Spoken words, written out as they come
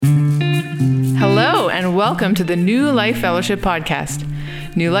and welcome to the New Life Fellowship podcast.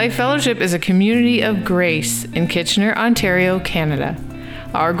 New Life Fellowship is a community of grace in Kitchener, Ontario, Canada.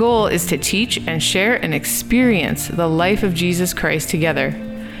 Our goal is to teach and share and experience the life of Jesus Christ together.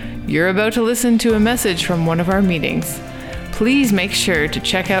 You're about to listen to a message from one of our meetings. Please make sure to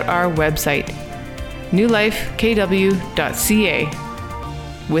check out our website,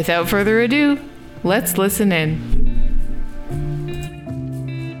 newlifekw.ca. Without further ado, let's listen in.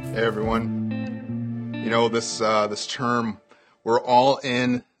 Hey everyone, you know this term, we're all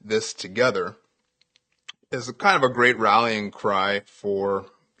in this together, is a kind of a great rallying cry for,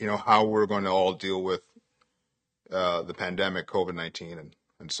 how we're going to all deal with the pandemic, COVID-19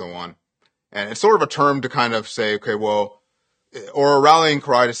 and so on. And it's sort of a term to kind of say, okay, well, or a rallying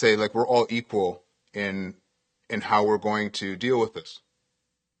cry to say like we're all equal in how we're going to deal with this,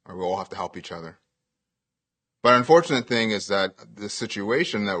 or we all have to help each other. But unfortunate thing is that the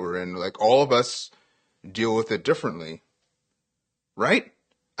situation that we're in, like all of us deal with it differently, right?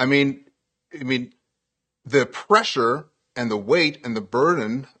 I mean, the pressure and the weight and the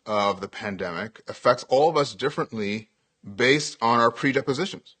burden of the pandemic affects all of us differently based on our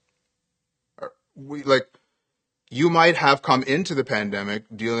predispositions. You might have come into the pandemic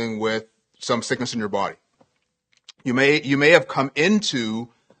dealing with some sickness in your body. You may have come into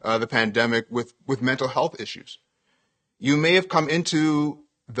the pandemic with mental health issues. You may have come into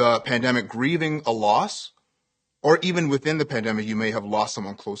the pandemic grieving a loss, or even within the pandemic, you may have lost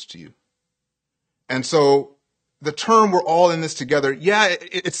someone close to you. And so the term we're all in this together, yeah,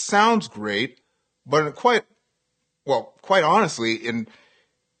 it sounds great, but quite honestly,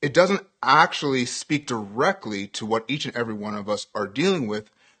 it doesn't actually speak directly to what each and every one of us are dealing with,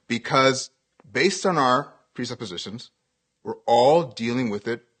 because based on our presuppositions, we're all dealing with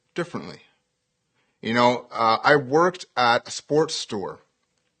it differently. I worked at a sports store.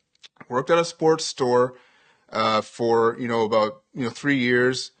 For about 3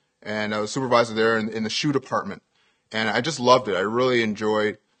 years, and I was supervisor there in the shoe department, and I just loved it. I really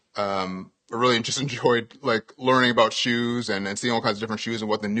enjoyed like learning about shoes and seeing all kinds of different shoes and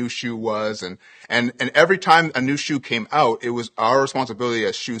what the new shoe was, and every time a new shoe came out, it was our responsibility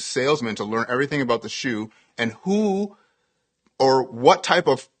as shoe salesmen to learn everything about the shoe and who or what type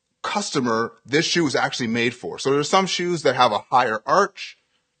of customer this shoe is actually made for. So there's some shoes that have a higher arch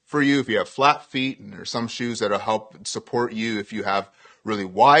for you if you have flat feet, and there's some shoes that'll help support you if you have really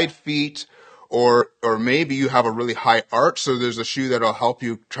wide feet, or maybe you have a really high arch, so there's a shoe that'll help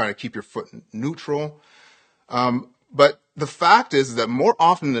you try to keep your foot neutral. But the fact is that more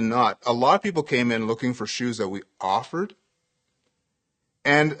often than not, a lot of people came in looking for shoes that we offered,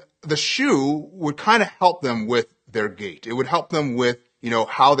 and the shoe would kind of help them with their gait. It would help them with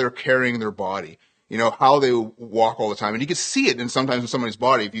how they're carrying their body, how they walk all the time. And you can see it sometimes in somebody's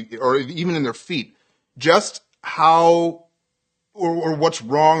body, or even in their feet, just how, or what's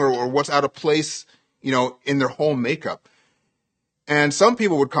wrong or what's out of place, in their whole makeup. And some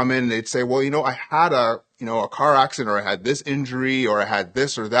people would come in and they'd say, well, I had a car accident, or I had this injury, or I had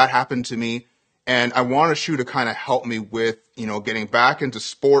this or that happen to me, and I want a shoe to kind of help me with, getting back into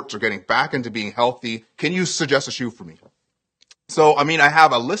sports or getting back into being healthy. Can you suggest a shoe for me? So, I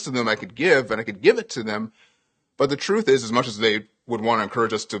have a list of them I could give, and I could give it to them. But the truth is, as much as they would want to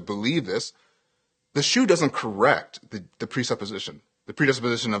encourage us to believe this, the shoe doesn't correct the presupposition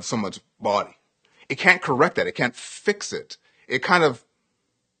of someone's body. It can't correct that. It can't fix it. It kind of,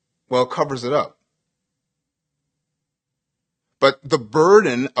 covers it up. But the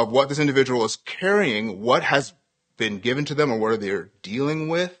burden of what this individual is carrying, what has been given to them, or what they're dealing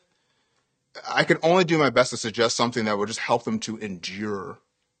with, I can only do my best to suggest something that will just help them to endure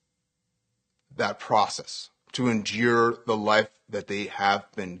that process, to endure the life that they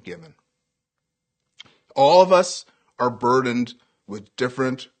have been given. All of us are burdened with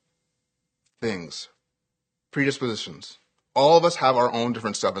different things, predispositions. All of us have our own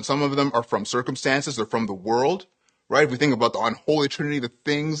different stuff, and some of them are from circumstances or from the world, right? If we think about the unholy trinity, the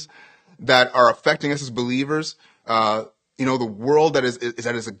things that are affecting us as believers, the world that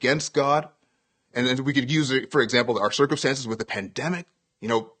is against God. And we could use, for example, our circumstances with the pandemic.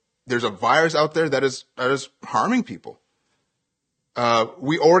 There's a virus out there that is harming people.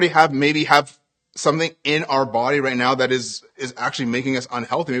 We already have something in our body right now that is actually making us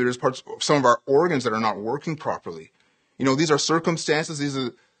unhealthy. Maybe there's some of our organs that are not working properly. These are circumstances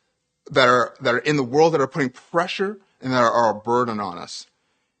that are in the world that are putting pressure and that are a burden on us.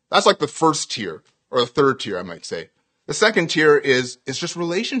 That's like the first tier, or the third tier, I might say. The second tier is just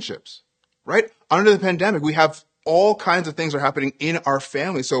relationships. Right? Under the pandemic, we have all kinds of things are happening in our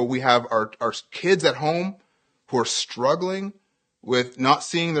family. So we have our kids at home who are struggling with not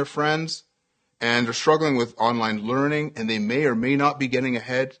seeing their friends. and they're struggling with online learning, and they may or may not be getting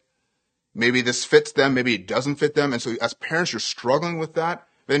ahead. Maybe this fits them, maybe it doesn't fit them. And so as parents, you're struggling with that.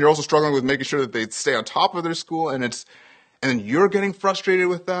 Then you're also struggling with making sure that they stay on top of their school, and then you're getting frustrated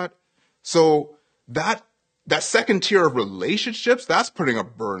with that. So that second tier of relationships, that's putting a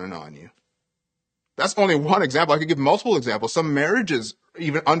burden on you. That's only one example. I could give multiple examples. Some marriages,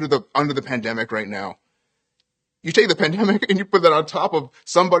 even under the pandemic right now, you take the pandemic and you put that on top of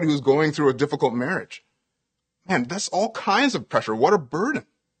somebody who's going through a difficult marriage. Man, that's all kinds of pressure. What a burden.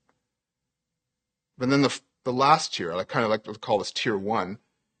 But then the last tier, I kind of like to call this tier 1,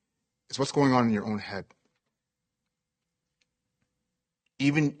 is what's going on in your own head.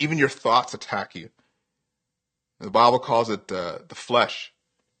 Even your thoughts attack you. The Bible calls it the flesh,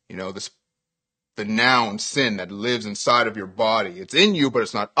 the noun sin that lives inside of your body. It's in you, but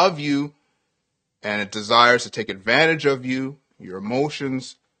it's not of you, and it desires to take advantage of you, your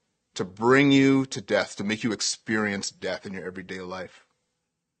emotions, to bring you to death, to make you experience death in your everyday life.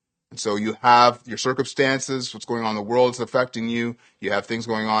 And so you have your circumstances, what's going on in the world is affecting you. You have things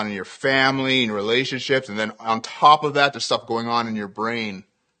going on in your family, in relationships, and then on top of that, there's stuff going on in your brain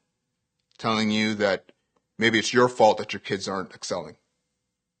telling you that maybe it's your fault that your kids aren't excelling.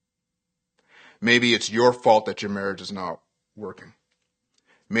 Maybe it's your fault that your marriage is not working.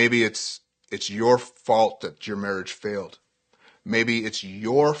 Maybe it's your fault that your marriage failed. Maybe it's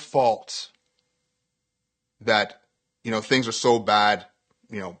your fault that, things are so bad,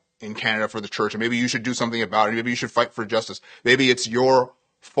 in Canada for the church, and maybe you should do something about it. Maybe you should fight for justice. Maybe it's your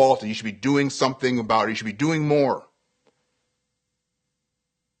fault and you should be doing something about it. You should be doing more.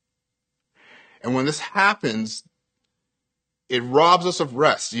 And when this happens, it robs us of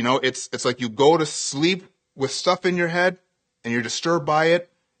rest. It's like you go to sleep with stuff in your head and you're disturbed by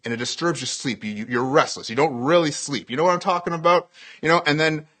it, and it disturbs your sleep. You're restless. You don't really sleep. You know what I'm talking about? And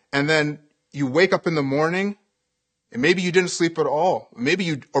then you wake up in the morning, and maybe you didn't sleep at all. Maybe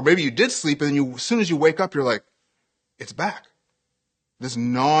you did sleep, and then as soon as you wake up, you're like, it's back. This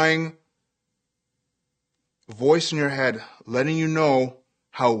gnawing voice in your head letting you know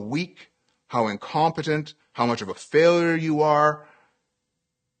how weak, how incompetent, how much of a failure you are,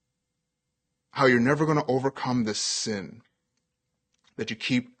 how you're never going to overcome this sin that you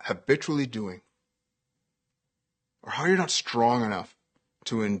keep habitually doing, or how you're not strong enough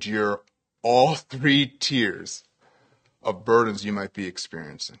to endure all 3 tiers of burdens you might be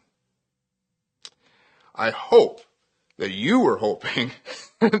experiencing. I hope that you were hoping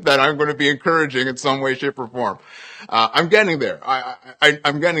that I'm going to be encouraging in some way, shape, or form. I'm getting there.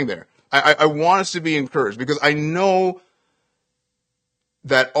 I'm getting there. I want us to be encouraged because I know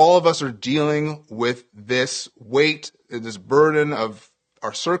that all of us are dealing with this weight, this burden of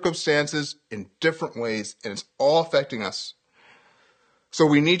our circumstances in different ways, and it's all affecting us. So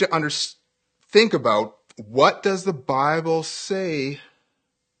we need to think about, what does the Bible say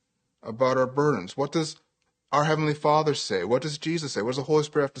about our burdens? What does our Heavenly Father say? What does Jesus say? What does the Holy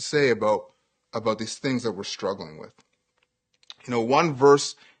Spirit have to say about these things that we're struggling with? One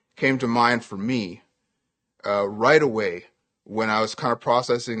verse came to mind for me right away when I was kind of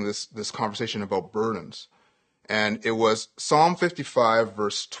processing this conversation about burdens. And it was Psalm 55,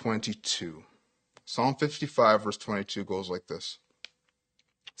 verse 22. Psalm 55, verse 22 goes like this.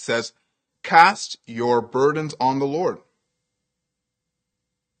 It says, "Cast your burdens on the Lord,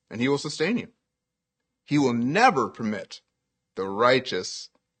 and he will sustain you. He will never permit the righteous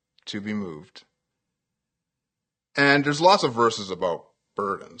to be moved." And there's lots of verses about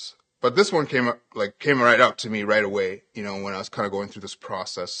burdens, but this one came right up to me right away, when I was kind of going through this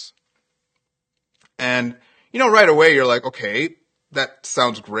process. And, right away you're like, okay, that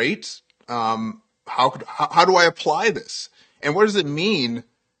sounds great. How do I apply this? And what does it mean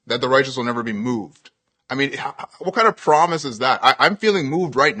that the righteous will never be moved? I mean, what kind of promise is that? I'm feeling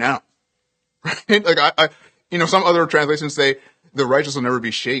moved right now, right? Like some other translations say the righteous will never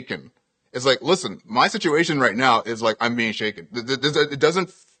be shaken. It's like, listen, my situation right now is like I'm being shaken. It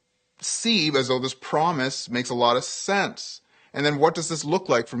doesn't seem as though this promise makes a lot of sense. And then what does this look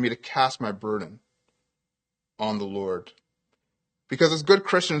like for me to cast my burden on the Lord? Because as good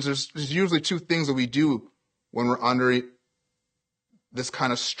Christians, there's usually 2 things that we do when we're under this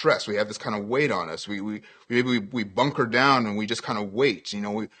kind of stress. We have this kind of weight on us. We bunker down and we just kind of wait.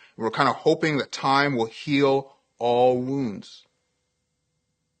 We're kind of hoping that time will heal all wounds.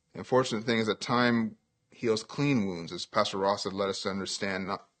 The unfortunate thing is that time heals clean wounds, as Pastor Ross had led us to understand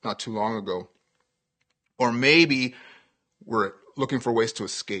not too long ago. Or maybe we're looking for ways to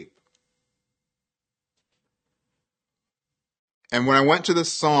escape. And when I went to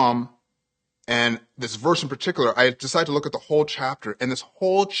this psalm And this verse in particular, I decided to look at the whole chapter, and this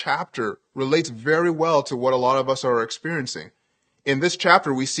whole chapter relates very well to what a lot of us are experiencing. In this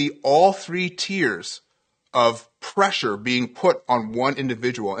chapter, we see all three tiers of pressure being put on one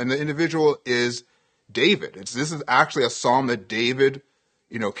individual, and the individual is David. This is actually a psalm that David,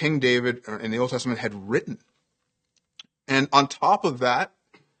 King David in the Old Testament had written. And on top of that,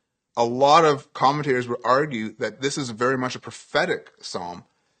 a lot of commentators would argue that this is very much a prophetic psalm.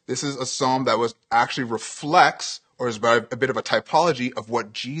 This is a psalm that actually reflects, or is a bit of a typology of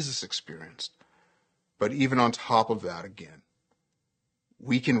what Jesus experienced. But even on top of that, again,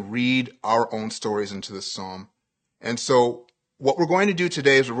 we can read our own stories into this psalm. And so what we're going to do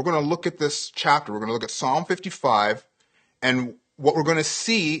today is we're going to look at this chapter. We're going to look at Psalm 55. And what we're going to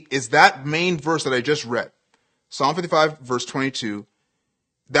see is that main verse that I just read. Psalm 55, verse 22.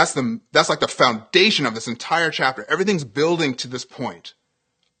 That's like the foundation of this entire chapter. Everything's building to this point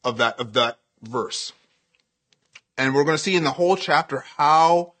of that verse. And we're going to see in the whole chapter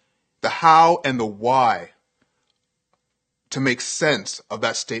the how and the why to make sense of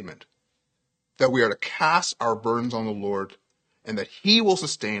that statement, that we are to cast our burdens on the Lord, and that he will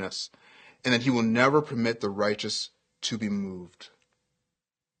sustain us, and that he will never permit the righteous to be moved.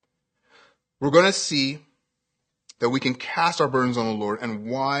 We're going to see that we can cast our burdens on the Lord. And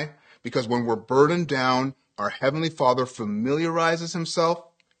why? Because when we're burdened down, our Heavenly Father familiarizes himself.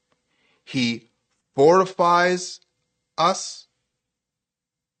 He fortifies us.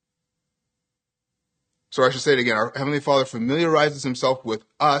 So I should say it again. Our Heavenly Father familiarizes himself with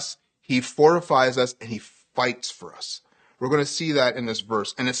us. He fortifies us, and he fights for us. We're going to see that in this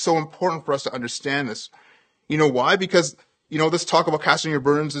verse. And it's so important for us to understand this. You know why? Because, this talk about casting your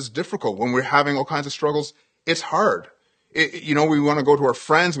burdens is difficult. When we're having all kinds of struggles, it's hard. We want to go to our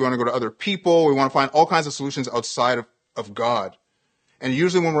friends. We want to go to other people. We want to find all kinds of solutions outside of God. And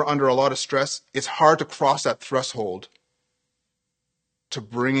usually when we're under a lot of stress, it's hard to cross that threshold to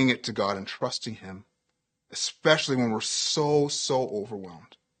bringing it to God and trusting him, especially when we're so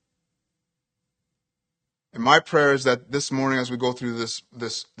overwhelmed. And my prayer is that this morning, as we go through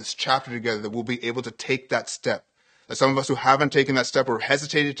this chapter together, that we'll be able to take that step. That some of us who haven't taken that step or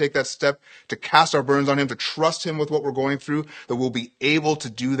hesitated to take that step, to cast our burdens on him, to trust him with what we're going through, that we'll be able to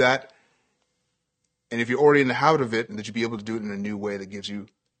do that. And if you're already in the habit of it, and that you'll be able to do it in a new way that gives you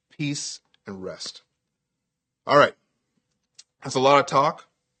peace and rest. All right. That's a lot of talk.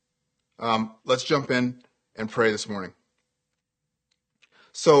 Let's jump in and pray this morning.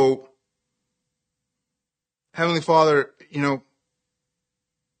 So, Heavenly Father,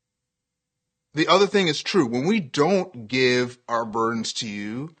 the other thing is true. When we don't give our burdens to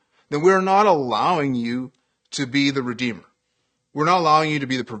you, then we're not allowing you to be the Redeemer. We're not allowing you to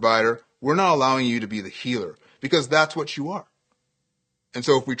be the provider. We're not allowing you to be the healer, because that's what you are. And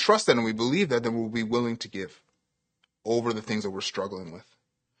so if we trust that and we believe that, then we'll be willing to give over the things that we're struggling with.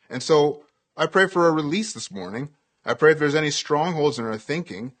 And so I pray for a release this morning. I pray if there's any strongholds in our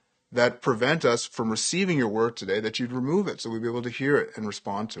thinking that prevent us from receiving your word today, that you'd remove it so we'd be able to hear it and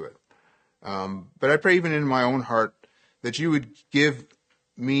respond to it. But I pray even in my own heart that you would give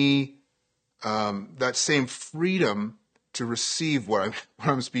me that same freedom to receive what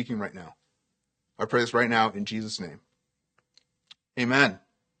I'm speaking right now. I pray this right now in Jesus' name. Amen.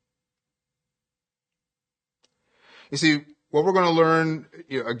 You see, what we're going to learn,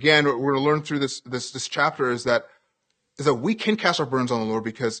 again, what we're going to learn through this chapter is that we can cast our burdens on the Lord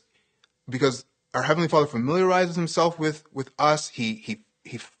because our Heavenly Father familiarizes himself with us. He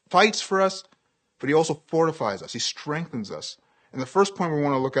fights for us, but he also fortifies us. He strengthens us. And the first point we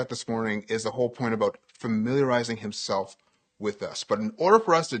want to look at this morning is the whole point about familiarizing himself with us. But in order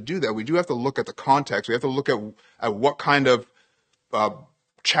for us to do that, we do have to look at the context. We have to look at what kind of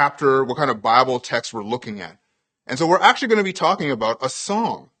chapter, what kind of Bible text we're looking at. And so we're actually going to be talking about a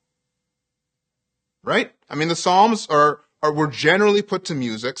song, right? I mean, the Psalms were generally put to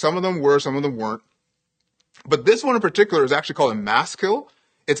music. Some of them were, some of them weren't. But this one in particular is actually called a maskil.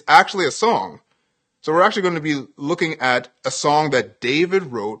 It's actually a song. So we're actually going to be looking at a song that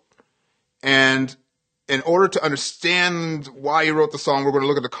David wrote. And in order to understand why he wrote the song, we're going to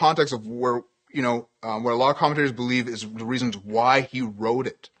look at the context of where, what a lot of commentators believe is the reasons why he wrote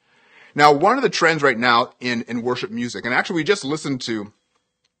it. Now, one of the trends right now in worship music, and actually we just listened to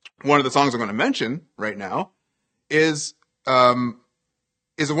one of the songs I'm going to mention right now, is one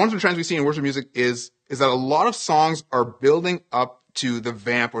of the trends we see in worship music is that a lot of songs are building up to the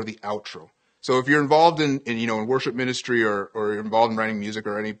vamp or the outro. So if you're involved in worship ministry or you're involved in writing music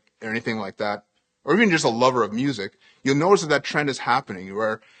or anything like that, or even just a lover of music, you'll notice that trend is happening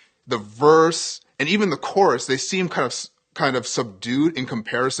where the verse and even the chorus, they seem kind of kind of subdued in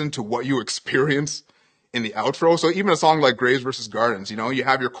comparison to what you experience in the outro. So even a song like Graves versus Gardens, you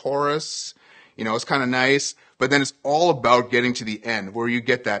have your chorus, it's kind of nice, but then it's all about getting to the end where you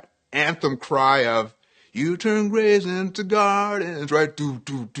get that anthem cry of, you turn graves into gardens, right? Do,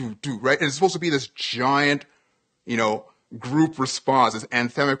 do, do, do, right? And it's supposed to be this giant, group response, this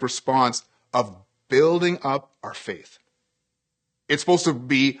anthemic response of building up our faith. It's supposed to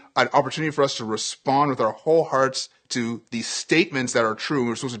be an opportunity for us to respond with our whole hearts to these statements that are true, and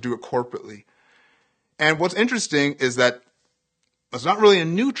we're supposed to do it corporately. And what's interesting is that it's not really a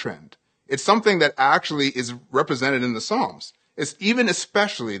new trend. It's something that actually is represented in the Psalms. It's even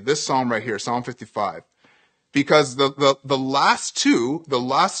especially this psalm right here, Psalm 55, because the last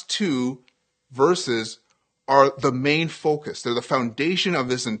two verses are the main focus. They're the foundation of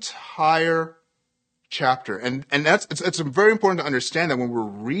this entire chapter. And it's very important to understand that when we're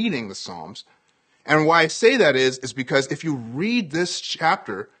reading the Psalms. And why I say that is because if you read this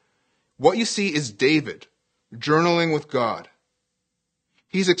chapter, what you see is David journaling with God.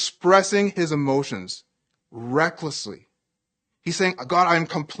 He's expressing his emotions recklessly. He's saying, God, I'm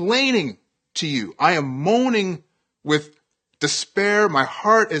complaining to you. I am moaning with despair. My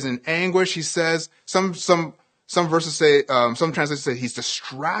heart is in anguish. He says, some verses say, some translations say he's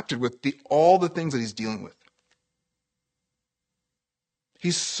distracted with all the things that he's dealing with.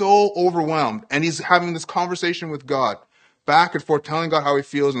 He's so overwhelmed, and he's having this conversation with God, back and forth, telling God how he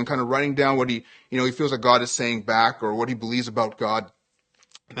feels and kind of writing down what he feels like God is saying back or what he believes about God.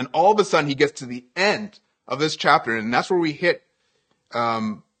 And all of a sudden he gets to the end of this chapter, and that's where we hit,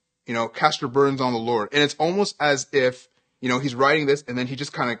 cast your burdens on the Lord. And it's almost as if, he's writing this and then he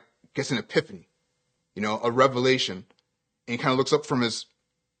just kind of gets an epiphany, a revelation. And he kind of looks up from his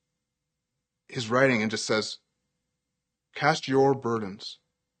writing and just says, cast your burdens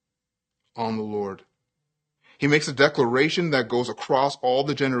on the Lord. He makes a declaration that goes across all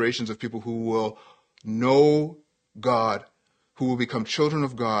the generations of people who will know God, who will become children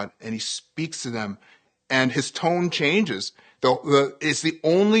of God, and he speaks to them. And his tone changes. It's the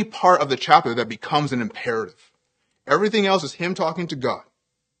only part of the chapter that becomes an imperative. Everything else is him talking to God.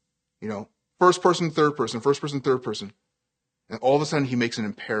 First person, third person, first person, third person. And all of a sudden he makes an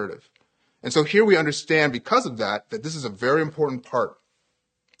imperative. And so here we understand, because of that this is a very important part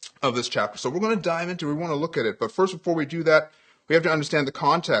of this chapter. So we're going to dive into it. We want to look at it. But first, before we do that, we have to understand the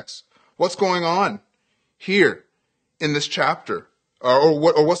context. What's going on here in this chapter? Or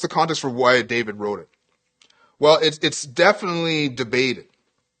what's the context for why David wrote it? Well, it's definitely debated.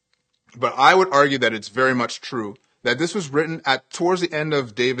 But I would argue that it's very much true that this was written towards the end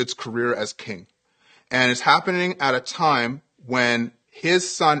of David's career as king. And it's happening at a time when his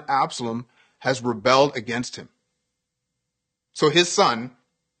son Absalom has rebelled against him. So his son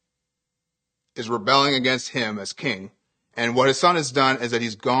is rebelling against him as king. And what his son has done is that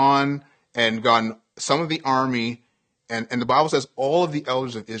he's gone and gotten some of the army, and the Bible says all of the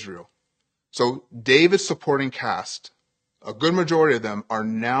elders of Israel. So David's supporting cast, a good majority of them, are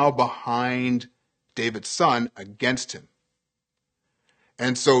now behind David's son against him.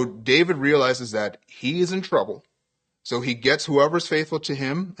 And so David realizes that he is in trouble. So he gets whoever's faithful to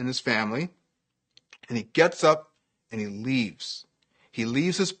him and his family, and he gets up and he leaves. He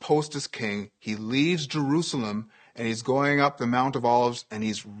leaves his post as king. He leaves Jerusalem, and he's going up the Mount of Olives, and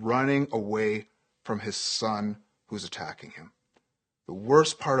he's running away from his son who's attacking him. The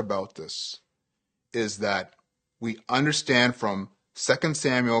worst part about this is that we understand from 2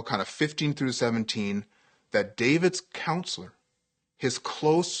 Samuel kind of 15 through 17 that David's counselor, his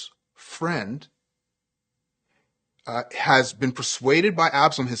close friend, has been persuaded by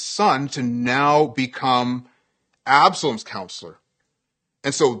Absalom, his son, to now become Absalom's counselor.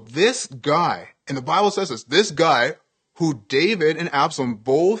 And so this guy, and the Bible says this guy who David and Absalom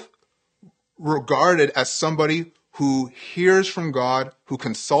both regarded as somebody who hears from God, who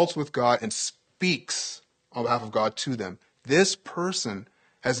consults with God, and speaks on behalf of God to them. This person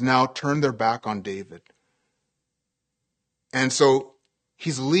has now turned their back on David. And so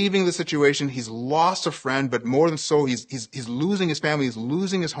he's leaving the situation. He's lost a friend, but more than so, he's losing his family. He's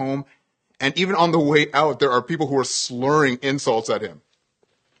losing his home. And even on the way out, there are people who are slurring insults at him.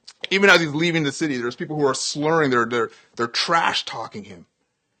 Even as he's leaving the city, there's people who are slurring, they're trash talking him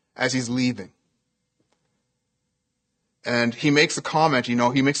as he's leaving. And he makes a comment, he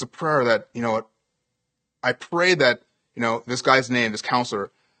makes a prayer that, I pray that, this guy's name, this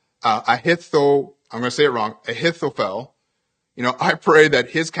counselor, Ahithophel, I'm going to say it wrong, Ahithophel, I pray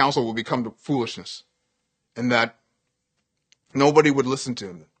that his counsel will become foolishness and that nobody would listen to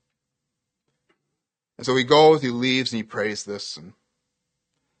him. And so he goes, he leaves, and he prays this.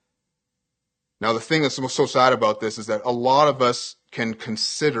 Now, the thing that's so sad about this is that a lot of us can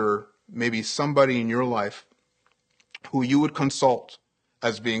consider maybe somebody in your life who you would consult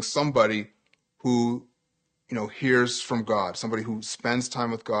as being somebody who, hears from God, somebody who spends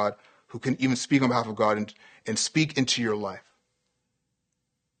time with God, who can even speak on behalf of God and speak into your life.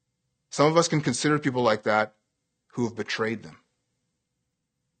 Some of us can consider people like that who have betrayed them.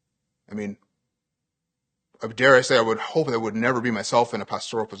 I mean, dare I say, I would hope that would never be myself in a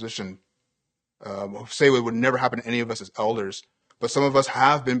pastoral position. Say it would never happen to any of us as elders. But some of us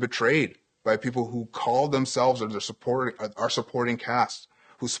have been betrayed by people who called themselves our supporting cast,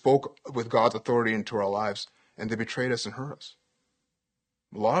 who spoke with God's authority into our lives, and they betrayed us and hurt us.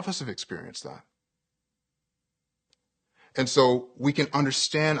 A lot of us have experienced that. And so we can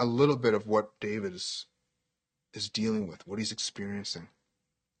understand a little bit of what David is dealing with, what he's experiencing.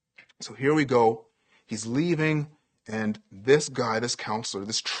 So here we go. He's leaving, and this guy, this counselor,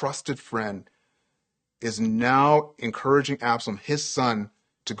 this trusted friend, is now encouraging Absalom, his son,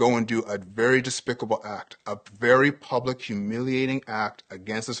 to go and do a very despicable act, a very public, humiliating act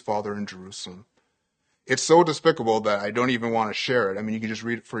against his father in Jerusalem. It's so despicable that I don't even want to share it. I mean, you can just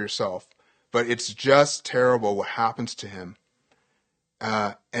read it for yourself. But it's just terrible what happens to him.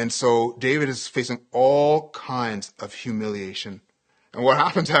 And so David is facing all kinds of humiliation. And what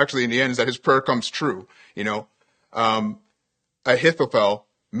happens actually in the end is that his prayer comes true. Ahithophel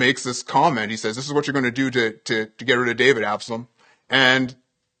makes this comment. He says, this is what you're going to do to get rid of David, Absalom. And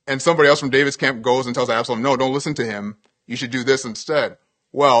somebody else from David's camp goes and tells Absalom, no, don't listen to him. You should do this instead.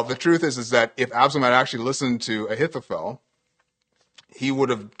 Well, the truth is that if Absalom had actually listened to Ahithophel, he would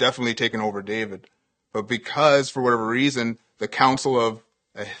have definitely taken over David. But because, for whatever reason, the counsel of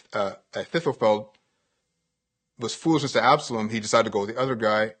Ahithophel was foolishness to Absalom, he decided to go with the other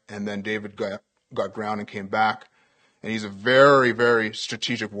guy, and then David got ground and came back. And he's a very, very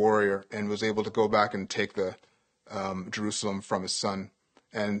strategic warrior and was able to go back and take the Jerusalem from his son.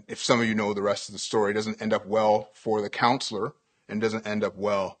 And if some of you know the rest of the story, it doesn't end up well for the counselor and doesn't end up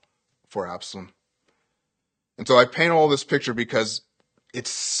well for Absalom. And so I paint all this picture because it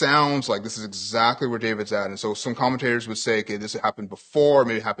sounds like this is exactly where David's at. And so some commentators would say, okay, this happened before,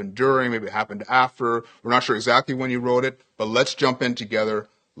 maybe it happened during, maybe it happened after. We're not sure exactly when he wrote it, but let's jump in together.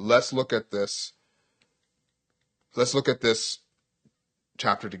 Let's look at this. Let's look at this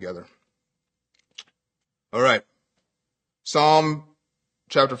chapter together. All right. Psalm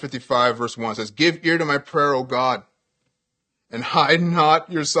chapter 55, verse 1 says, give ear to my prayer, O God, and hide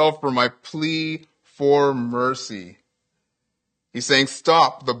not yourself from my plea for mercy. He's saying,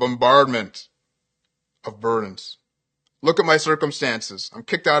 stop the bombardment of burdens. Look at my circumstances. I'm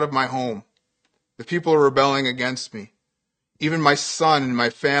kicked out of my home. The people are rebelling against me. Even my son and my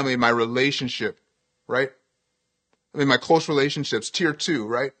family, my relationship, right? I mean, my close relationships, tier 2,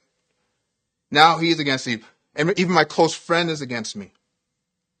 right? Now he's against me. And even my close friend is against me.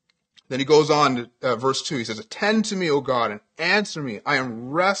 Then he goes on to verse 2. He says, attend to me, O God, and answer me. I am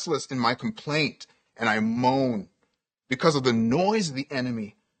restless in my complaint, and I moan because of the noise of the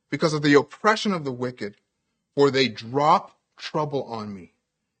enemy, because of the oppression of the wicked. For they drop trouble on me,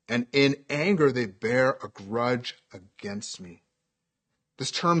 and in anger they bear a grudge against me.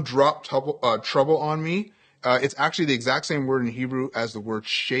 This term drop trouble on me, it's actually the exact same word in Hebrew as the word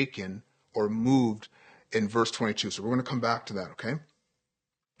shaken or moved in verse 22. So we're going to come back to that, okay?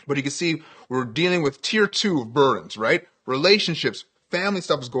 But you can see we're dealing with tier 2 of burdens, right? Relationships, family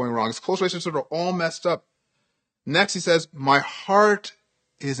stuff is going wrong. His close relationships are all messed up. Next he says, my heart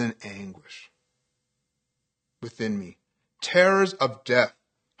is in anguish within me. Terrors of death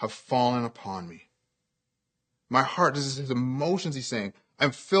have fallen upon me. My heart, this is his emotions he's saying. I'm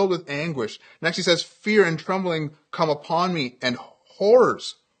filled with anguish. Next he says, fear and trembling come upon me, and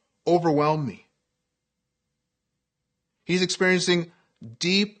horrors overwhelm me. He's experiencing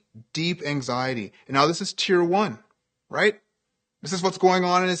deep, deep anxiety. And now this is tier 1, right? This is what's going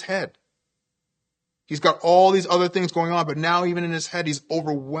on in his head. He's got all these other things going on, but now even in his head, he's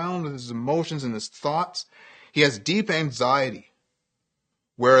overwhelmed with his emotions and his thoughts. He has deep anxiety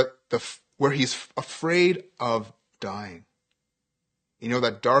where he's afraid of dying. You know,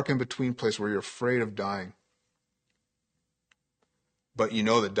 that dark in-between place where you're afraid of dying. But you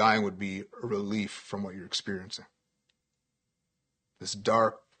know that dying would be a relief from what you're experiencing. This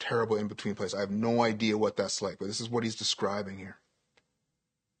dark, terrible in-between place. I have no idea what that's like, but this is what he's describing here.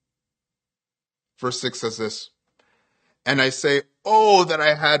 Verse 6 says this, and I say, oh, that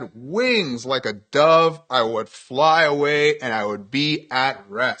I had wings like a dove, I would fly away and I would be at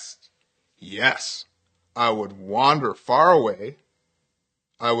rest. Yes, I would wander far away.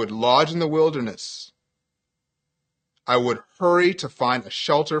 I would lodge in the wilderness. I would hurry to find a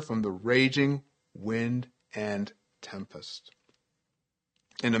shelter from the raging wind and tempest.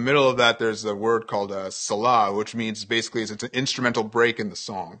 In the middle of that, there's a word called salah, which means basically it's an instrumental break in the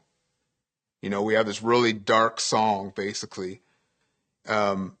song. We have this really dark song, basically,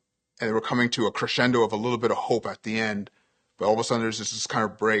 and we're coming to a crescendo of a little bit of hope at the end, but all of a sudden there's this kind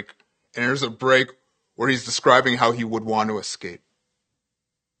of break, and there's a break where he's describing how he would want to escape.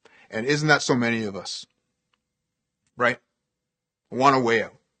 And isn't that so many of us? Right? Want a way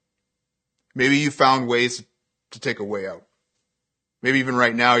out. Maybe you found ways to take a way out. Maybe even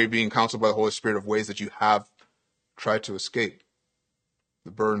right now you're being counseled by the Holy Spirit of ways that you have tried to escape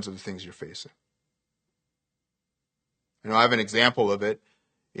the burdens of the things you're facing. I have an example of it.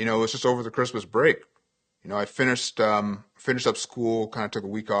 It was just over the Christmas break. I finished up school, kind of took a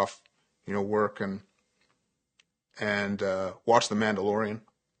week off, work and watched The Mandalorian.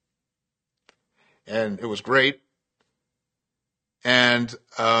 And it was great. And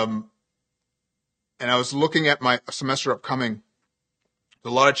I was looking at my semester upcoming.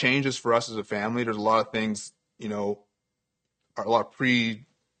 There's a lot of changes for us as a family. There's a lot of things, a lot of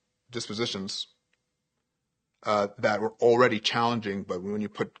predispositions that were already challenging, but when you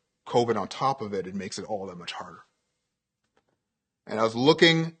put COVID on top of it, it makes it all that much harder. And I was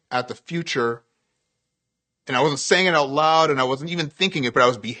looking at the future, and I wasn't saying it out loud, and I wasn't even thinking it, but I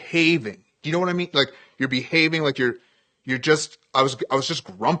was behaving. Do you know what I mean? Like, you're behaving like you're just, I was just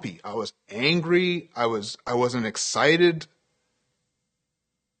grumpy. I was angry. I wasn't excited.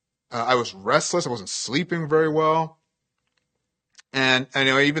 I was restless. I wasn't sleeping very well. And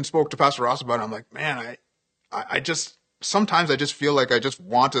I even spoke to Pastor Ross about it. I'm like, man, I just, sometimes I just feel like I just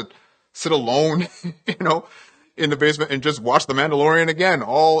want to sit alone, in the basement and just watch The Mandalorian again,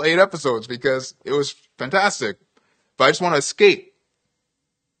 all 8 episodes, because it was fantastic. But I just want to escape.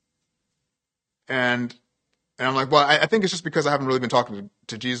 And I'm like, well, I think it's just because I haven't really been talking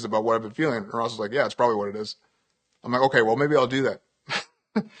to Jesus about what I've been feeling. And Ross was like, yeah, it's probably what it is. I'm like, okay, well, maybe I'll do that.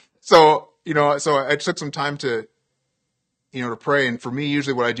 So I took some time to pray. And for me,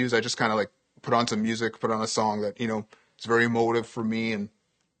 usually what I do is I just kind of like put on some music, put on a song that, is very emotive for me. And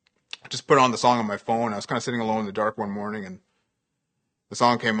I just put on the song on my phone. I was kind of sitting alone in the dark one morning, and the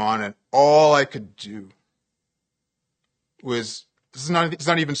song came on, and all I could do was, it's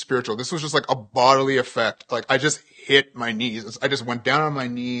not even spiritual. This was just like a bodily effect. Like, I just hit my knees. I just went down on my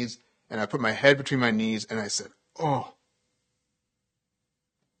knees, and I put my head between my knees, and I said, oh,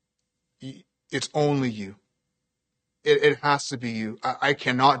 it's only you. It has to be you. I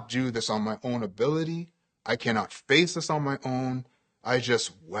cannot do this on my own ability. I cannot face this on my own. I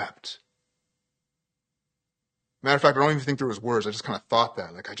just wept. Matter of fact, I don't even think there was words. I just kind of thought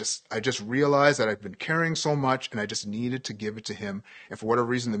that. Like, I just realized that I've been carrying so much, and I just needed to give it to him. And for whatever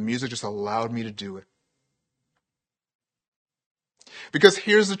reason, the music just allowed me to do it. Because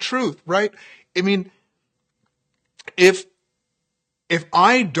here's the truth, right? I mean, if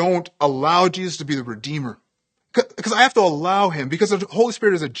I don't allow Jesus to be the Redeemer, because I have to allow him, because the Holy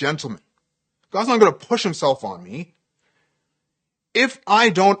Spirit is a gentleman. God's not going to push himself on me. If I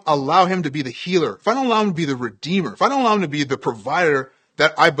don't allow him to be the healer, if I don't allow him to be the Redeemer, if I don't allow him to be the provider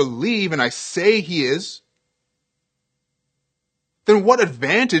that I believe and I say he is, then what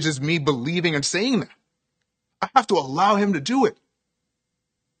advantage is me believing and saying that? I have to allow him to do it.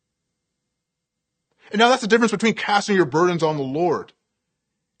 And now that's the difference between casting your burdens on the Lord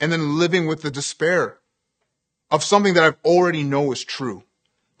and then living with the despair of something that I already know is true.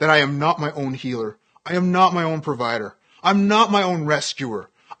 That I am not my own healer. I am not my own provider. I'm not my own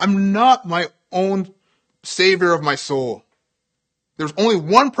rescuer. I'm not my own savior of my soul. There's only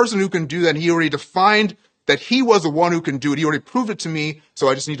one person who can do that, and he already defined that he was the one who can do it. He already proved it to me, so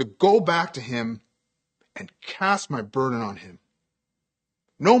I just need to go back to him and cast my burden on him.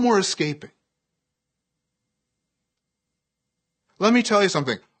 No more escaping. Let me tell you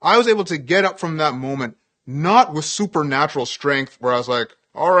something. I was able to get up from that moment, not with supernatural strength, where I was like,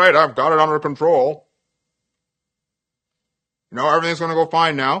 all right, I've got it under control. Everything's going to go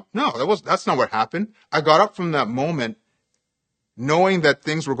fine now. No, that's not what happened. I got up from that moment knowing that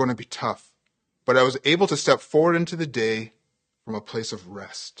things were going to be tough, but I was able to step forward into the day from a place of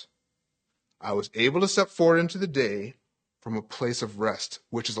rest. I was able to step forward into the day from a place of rest,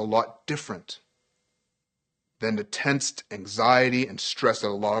 which is a lot different than the tensed anxiety and stress that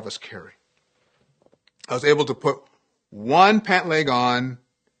a lot of us carry. I was able to put one pant leg on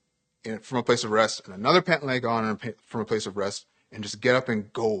from a place of rest and another pant leg on from a place of rest, and just get up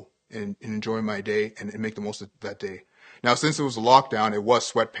and go and enjoy my day and make the most of that day. Now, since it was a lockdown, it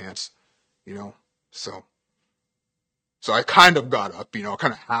was sweatpants, so I kind of got up,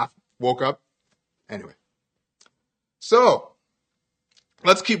 kind of half woke up. Anyway, so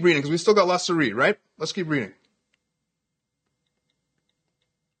Let's keep reading because we still got lots to read, right? Let's keep reading.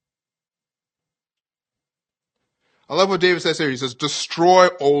 I love what David says here. He says, destroy,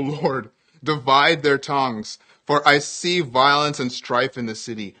 O Lord, divide their tongues, for I see violence and strife in the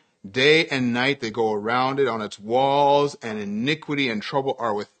city. Day and night they go around it on its walls, and iniquity and trouble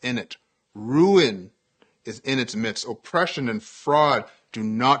are within it. Ruin is in its midst. Oppression and fraud do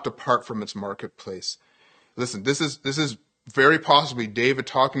not depart from its marketplace. Listen, this is very possibly David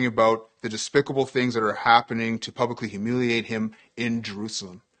talking about the despicable things that are happening to publicly humiliate him in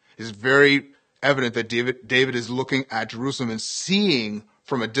Jerusalem. It's very evident that David is looking at Jerusalem and seeing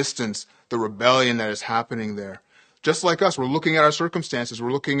from a distance the rebellion that is happening there. Just like us, we're looking at our circumstances.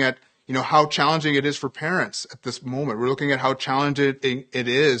 We're looking at, how challenging it is for parents at this moment. We're looking at how challenging it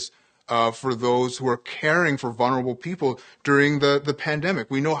is for those who are caring for vulnerable people during the pandemic.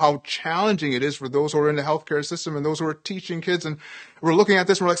 We know how challenging it is for those who are in the healthcare system and those who are teaching kids. And we're looking at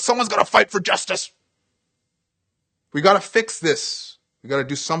this and we're like, someone's got to fight for justice. We got to fix this. We got to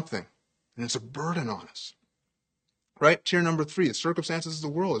do something. And it's a burden on us. Right? Tier number 3, the circumstances of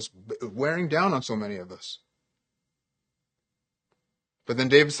the world is wearing down on so many of us. But then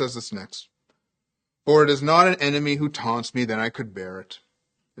David says this next. For it is not an enemy who taunts me, then I could bear it.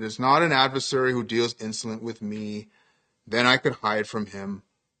 It is not an adversary who deals insolent with me, then I could hide from him.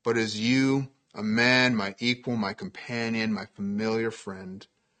 But as you, a man, my equal, my companion, my familiar friend,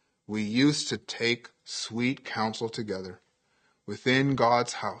 we used to take sweet counsel together. Within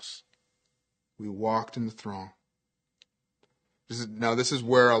God's house, we walked in the throng. This is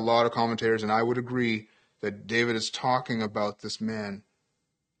where a lot of commentators, and I would agree, that David is talking about this man,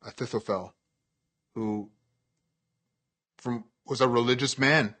 Ahithophel, who was a religious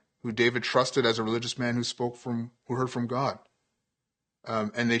man, who David trusted as a religious man who heard from God.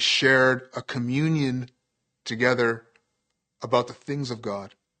 And they shared a communion together about the things of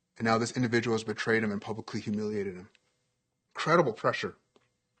God. And now this individual has betrayed him and publicly humiliated him. Incredible pressure.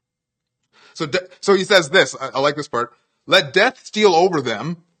 So he says this, I like this part. Let death steal over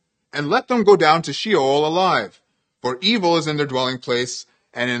them, and let them go down to Sheol alive, for evil is in their dwelling place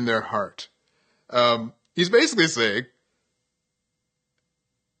and in their heart. He's basically saying,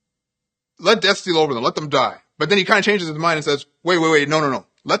 let death steal over them, let them die. But then he kind of changes his mind and says, wait, no.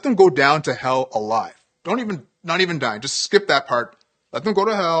 Let them go down to hell alive. Not even dying, just skip that part. Let them go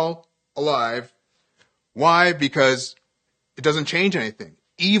to hell alive. Why? Because it doesn't change anything.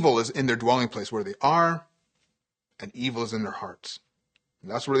 Evil is in their dwelling place where they are, and evil is in their hearts.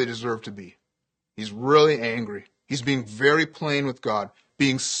 And that's where they deserve to be. He's really angry. He's being very plain with God,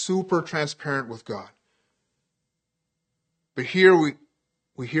 being super transparent with God. But here we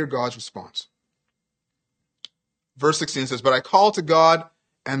hear God's response. Verse 16 says, but I call to God,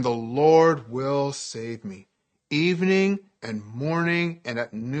 and the Lord will save me. Evening and morning and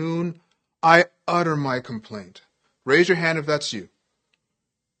at noon, I utter my complaint. Raise your hand if that's you.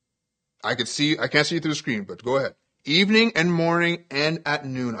 I can't see you through the screen, but go ahead. Evening and morning and at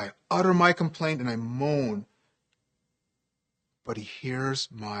noon, I utter my complaint and I moan. But he hears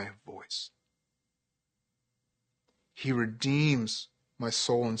my voice. He redeems my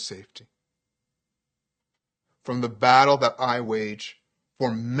soul in safety from the battle that I wage,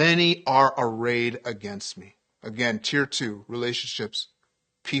 for many are arrayed against me. Again, tier 2, relationships,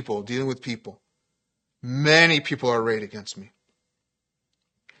 people, dealing with people. Many people are arrayed against me.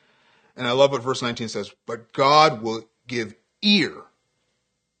 And I love what verse 19 says, but God will give ear.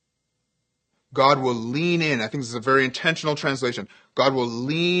 God will lean in. I think this is a very intentional translation. God will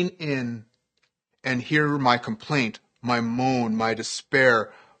lean in and hear my complaint, my moan, my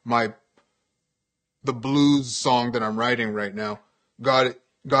despair, the blues song that I'm writing right now. God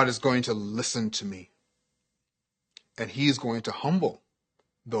is going to listen to me. And he is going to humble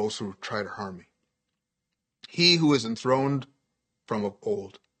those who try to harm me. He who is enthroned from of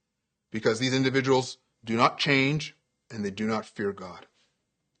old. Because these individuals do not change and they do not fear God.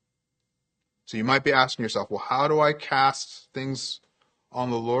 So you might be asking yourself, well, how do I cast things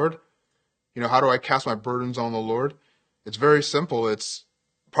on the Lord? How do I cast my burdens on the Lord? It's very simple. It's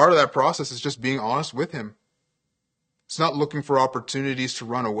part of that process is just being honest with him. It's not looking for opportunities to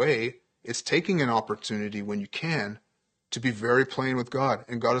run away. It's taking an opportunity when you can to be very plain with God.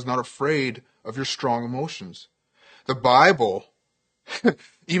 And God is not afraid of your strong emotions. The Bible,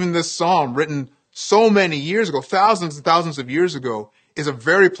 even this psalm written so many years ago, thousands and thousands of years ago, is a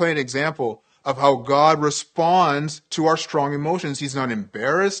very plain example of how God responds to our strong emotions. He's not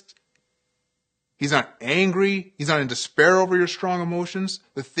embarrassed. He's not angry. He's not in despair over your strong emotions,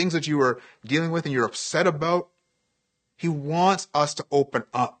 the things that you are dealing with and you're upset about. He wants us to open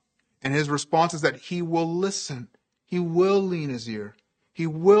up. And his response is that he will listen. He will lean his ear. He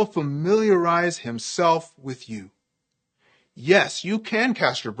will familiarize himself with you. Yes, you can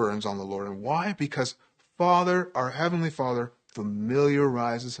cast your burdens on the Lord. And why? Because Father, our Heavenly Father,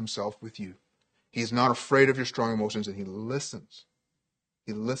 familiarizes himself with you. He's not afraid of your strong emotions, and he listens.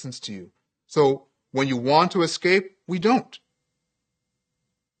 He listens to you. So when you want to escape, we don't.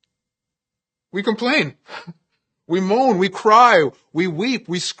 We complain. We moan, we cry, we weep,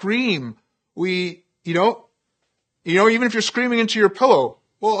 we scream. Even if you're screaming into your pillow,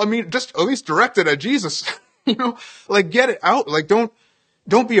 well, I mean, just at least direct it at Jesus. Get it out.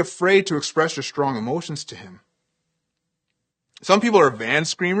 Don't be afraid to express your strong emotions to him. Some people are van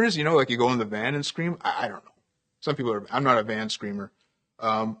screamers, you go in the van and scream. I don't know. Some people are, I'm not a van screamer.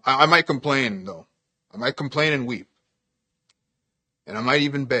 I might complain though. I might complain and weep. And I might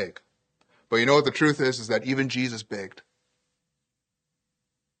even beg. But you know what the truth is that even Jesus begged.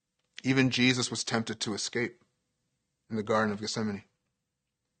 Even Jesus was tempted to escape in the Garden of Gethsemane.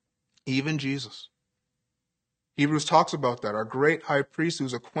 Even Jesus. Hebrews talks about that. Our great high priest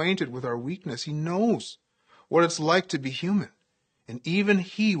who's acquainted with our weakness, he knows what it's like to be human. And even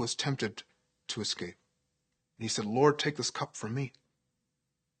he was tempted to escape. And he said, Lord, take this cup from me.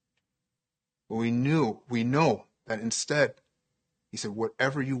 But we know that instead, he said,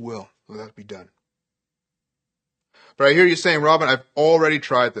 whatever you will, let that be done. But I hear you saying, Robin, I've already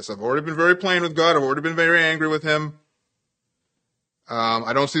tried this. I've already been very plain with God. I've already been very angry with him.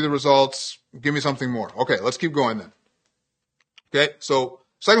 I don't see the results. Give me something more. Okay, let's keep going then. Okay, so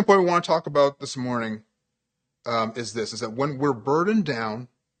second point we want to talk about this morning is that when we're burdened down,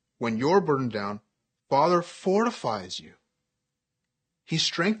 when you're burdened down, Father fortifies you. He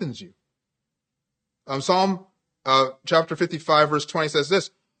strengthens you. Psalm chapter 55, verse 20 says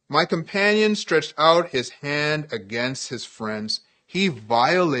this, my companion stretched out his hand against his friends. He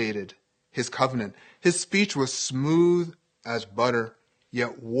violated his covenant. His speech was smooth as butter,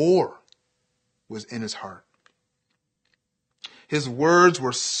 yet war was in his heart. His words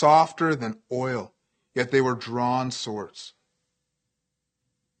were softer than oil, yet they were drawn swords.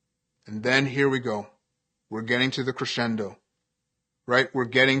 And then here we go. We're getting to the crescendo, right? We're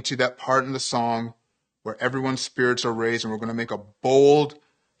getting to that part in the song where everyone's spirits are raised, and we're going to make a bold,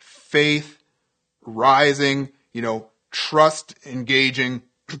 faith rising, trust engaging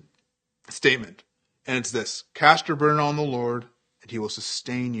statement. And it's this: cast your burden on the Lord, and he will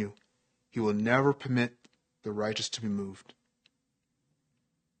sustain you. He will never permit the righteous to be moved.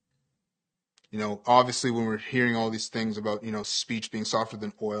 Obviously when we're hearing all these things about, speech being softer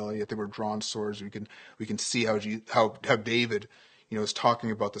than oil, yet they were drawn swords, we can see how David, is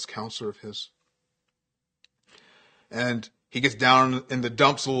talking about this counselor of his. And he gets down in the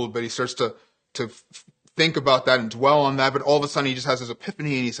dumps a little bit. He starts to think about that and dwell on that. But all of a sudden he just has this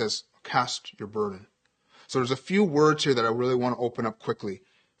epiphany and he says, cast your burden. So there's a few words here that I really want to open up quickly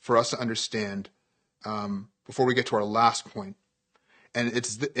for us to understand before we get to our last point. And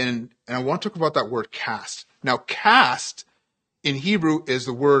and I want to talk about that word cast. Now, cast in Hebrew is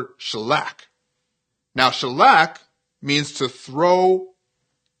the word shalak. Now, shalak means to throw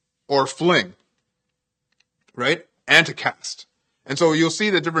or fling, right? And to cast. And so you'll see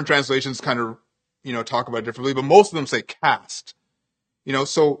that different translations kind of, talk about it differently, but most of them say cast.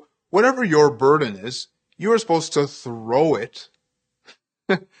 So whatever your burden is, you are supposed to throw it.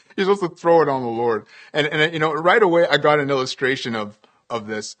 You're supposed to throw it on the Lord. And right away I got an illustration of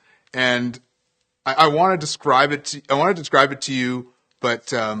this, and I want to describe it to you,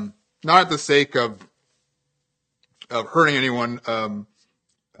 but not at the sake of hurting anyone who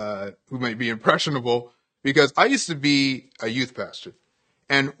might be impressionable, because I used to be a youth pastor.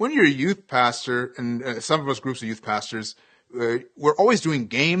 And when you're a youth pastor, and some of us groups of youth pastors, we're always doing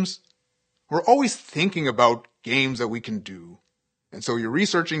games. We're always thinking about games that we can do. And so you're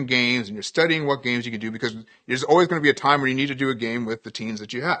researching games and you're studying what games you can do, because there's always going to be a time where you need to do a game with the teens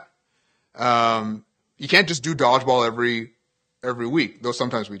that you have. You can't just do dodgeball every week, though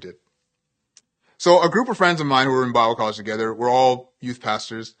sometimes we did. So a group of friends of mine who were in Bible college together, we're all youth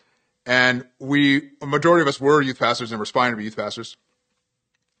pastors, and a majority of us were youth pastors and were aspiring to be youth pastors.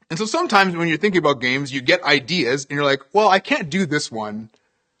 And so sometimes when you're thinking about games, you get ideas and you're like, well, I can't do this one,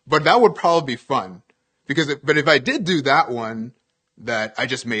 but that would probably be fun. But if I did do that one that I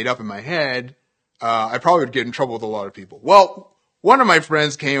just made up in my head, I probably would get in trouble with a lot of people. Well, one of my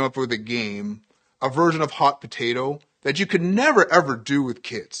friends came up with a version of hot potato that you could never ever do with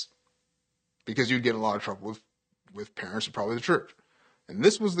kids, because you'd get in a lot of trouble with parents and probably the church. And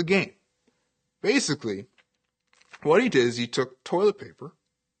this was the game. Basically, what he did is he took toilet paper,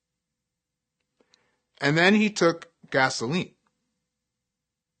 and then he took gasoline.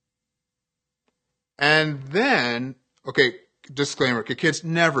 And then, okay, disclaimer, okay, kids,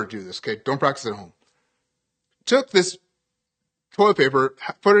 never do this, okay? Don't practice at home. Took this toilet paper,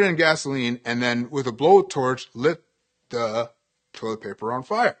 put it in gasoline, and then with a blowtorch, lit the toilet paper on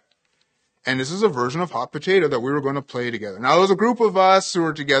fire. And this is a version of hot potato that we were going to play together. Now, there was a group of us who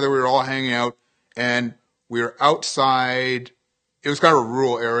were together. We were all hanging out, and we were outside. It was kind of a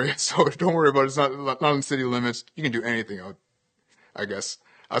rural area, so don't worry about it. It's not in city limits. You can do anything out, I guess,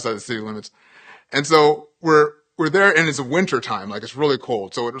 outside the city limits. And so we're there, and it's winter time, like it's really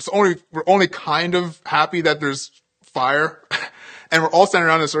cold. So we're only kind of happy that there's fire, and we're all standing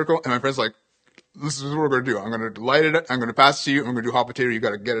around in a circle. And my friend's like, "This is what we're going to do. I'm going to light it. I'm going to pass it to you. I'm going to do hot potato. You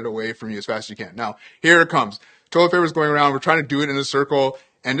got to get it away from you as fast as you can." Now, here it comes. Toilet paper is going around. We're trying to do it in a circle.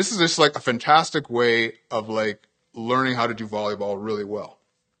 And this is just like a fantastic way of like learning how to do volleyball really well.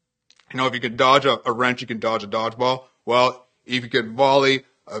 You know, if you can dodge a wrench, you can dodge a dodgeball. Well, if you can volley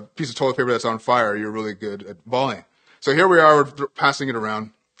a piece of toilet paper that's on fire, you're really good at volleying. So here we are, we're passing it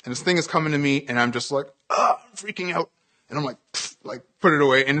around. And this thing is coming to me, and I'm just like, I'm freaking out. And I'm like, put it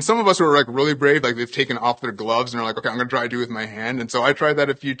away. And some of us who are like really brave, like they've taken off their gloves and they're like, okay, I'm going to try to do it with my hand. And so I tried that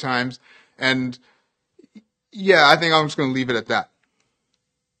a few times. And yeah, I think I'm just going to leave it at that.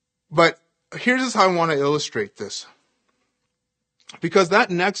 But here's how I want to illustrate this. Because that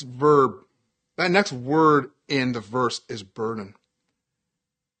next word in the verse is burden.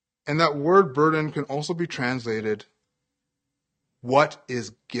 And that word burden can also be translated, what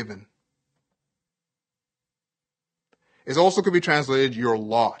is given. It also could be translated your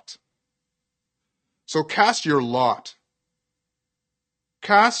lot. So cast your lot.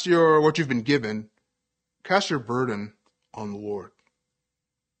 Cast what you've been given. Cast your burden on the Lord.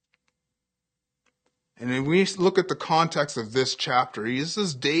 And when we look at the context of this chapter, this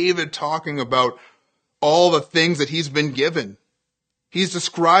is David talking about all the things that he's been given. He's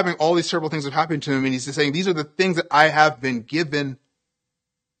describing all these terrible things that have happened to him, and he's saying, these are the things that I have been given,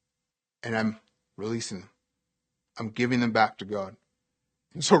 and I'm releasing them. I'm giving them back to God.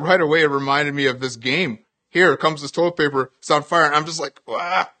 And so right away, it reminded me of this game. Here comes this toilet paper, it's on fire, and I'm just like,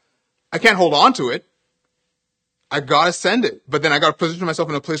 I can't hold on to it. I gotta send it. But then I gotta position myself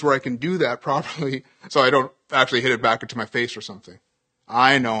in a place where I can do that properly so I don't actually hit it back into my face or something.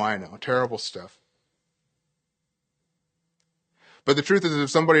 I know. Terrible stuff. But the truth is, if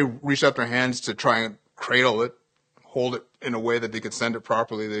somebody reached out their hands to try and cradle it, hold it in a way that they could send it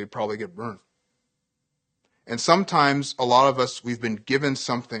properly, they'd probably get burned. And sometimes, a lot of us, we've been given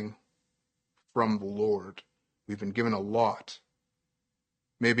something from the Lord. We've been given a lot.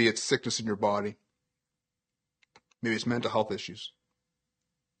 Maybe it's sickness in your body. Maybe it's mental health issues.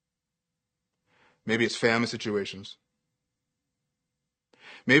 Maybe it's family situations.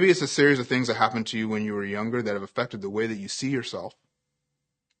 Maybe it's a series of things that happened to you when you were younger that have affected the way that you see yourself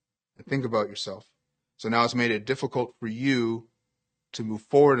and think about yourself. So now it's made it difficult for you to move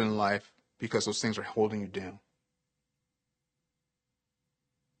forward in life because those things are holding you down.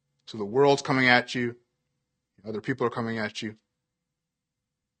 So the world's coming at you. Other people are coming at you.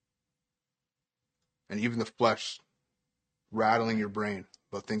 And even the flesh rattling your brain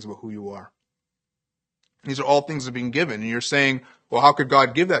about things about who you are. These are all things that are being given. And you're saying, well, how could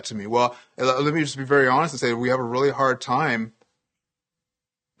God give that to me? Well, let me just be very honest and say we have a really hard time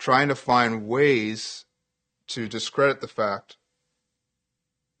trying to find ways to discredit the fact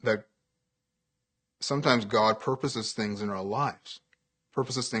that sometimes God purposes things in our lives,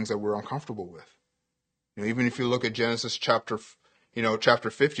 purposes things that we're uncomfortable with. You know, even if you look at Genesis chapter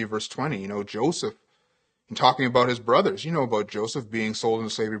 50, verse 20, Joseph, and talking about his brothers. You know about Joseph being sold into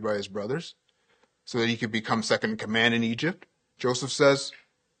slavery by his brothers so that he could become second in command in Egypt. Joseph says,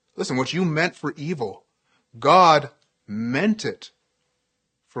 listen, what you meant for evil, God meant it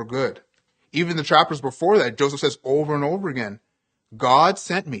for good. Even the chapters before that, Joseph says over and over again, God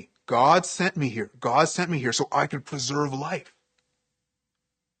sent me. God sent me here. God sent me here so I could preserve life.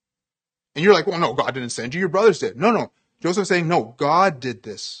 And you're like, well, no, God didn't send you. Your brothers did. No. Joseph's saying, no, God did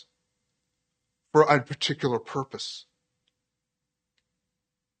this for a particular purpose.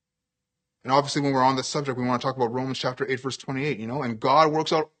 And obviously when we're on this subject, we want to talk about Romans chapter 8, verse 28, and God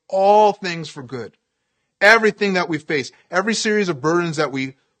works out all things for good. Everything that we face, every series of burdens that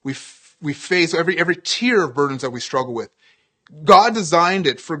we face, every tier of burdens that we struggle with, God designed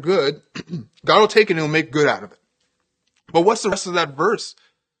it for good. God will take it and he'll make good out of it. But what's the rest of that verse?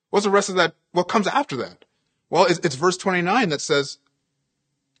 What's the rest of that? What comes after that? Well, it's verse 29 that says,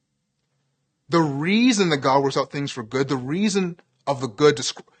 the reason that God works out things for good, the reason of the good,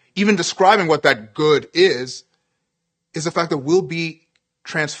 even describing what that good is the fact that we'll be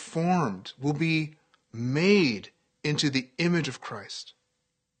transformed, we'll be made into the image of Christ.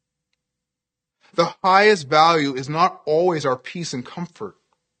 The highest value is not always our peace and comfort.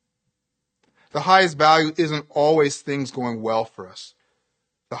 The highest value isn't always things going well for us.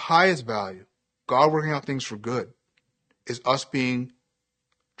 The highest value, God working out things for good, is us being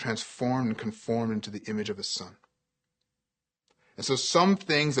transformed and conformed into the image of his Son. And so some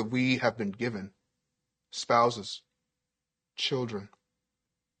things that we have been given, spouses, children,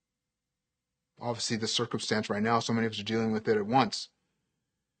 obviously the circumstance right now, so many of us are dealing with it at once.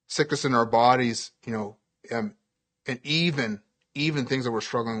 Sickness in our bodies, and even things that we're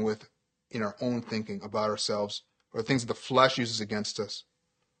struggling with in our own thinking about ourselves, or things that the flesh uses against us.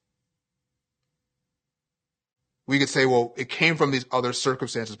 We could say, well, it came from these other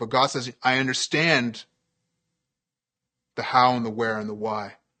circumstances, but God says, I understand the how and the where and the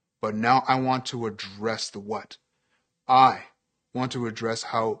why, but now I want to address the what. I want to address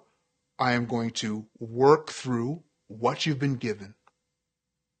how I am going to work through what you've been given.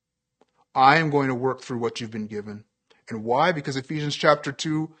 I am going to work through what you've been given. And why? Because Ephesians chapter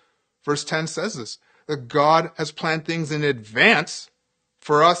 2, verse 10 says this, that God has planned things in advance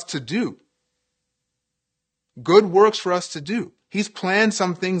for us to do. Good works for us to do. He's planned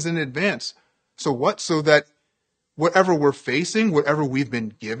some things in advance. So what? So that whatever we're facing, whatever we've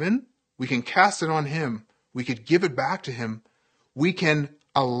been given, we can cast it on him. We could give it back to him. We can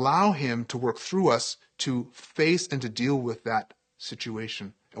allow him to work through us to face and to deal with that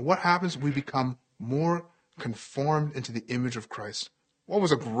situation. And what happens? We become more conformed into the image of Christ. What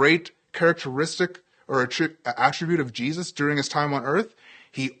was a great characteristic or attribute of Jesus during his time on earth?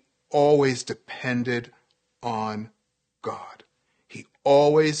 He always depended on God. He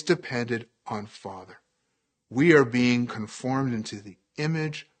always depended on Father. We are being conformed into the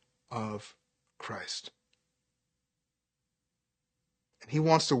image of Christ. And he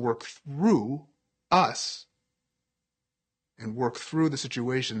wants to work through us and work through the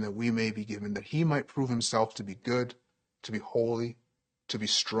situation that we may be given, that he might prove himself to be good, to be holy, to be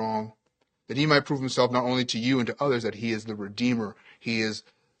strong, that he might prove himself not only to you and to others, that he is the Redeemer, he is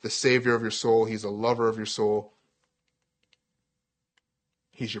the Savior of your soul, he's the lover of your soul,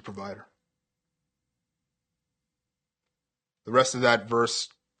 he's your provider. The rest of that verse,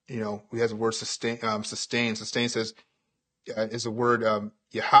 we have the word sustain. Sustain says, is the word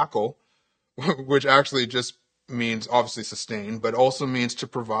yahakel, which actually just means obviously sustain, but also means to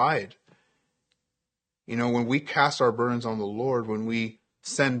provide. When we cast our burdens on the Lord, when we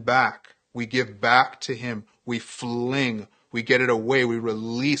send back, we give back to him, we fling, we get it away, we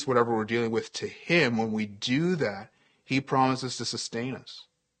release whatever we're dealing with to him. When we do that, he promises to sustain us.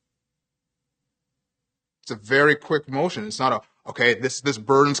 It's a very quick motion. It's not this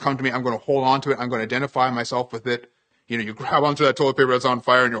burden's come to me, I'm going to hold on to it, I'm going to identify myself with it. You grab onto that toilet paper that's on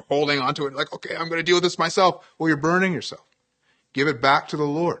fire and you're holding onto it like, okay, I'm going to deal with this myself. Well, you're burning yourself. Give it back to the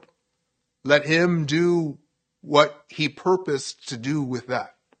Lord. Let him do what he purposed to do with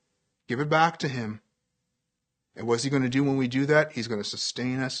that. Give it back to him. And what's he going to do when we do that? He's going to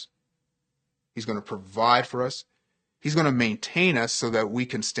sustain us. He's going to provide for us. He's going to maintain us so that we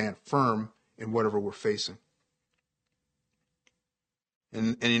can stand firm in whatever we're facing.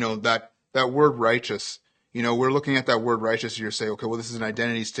 And that word righteous, we're looking at that word righteous, you're saying, okay, well, this is an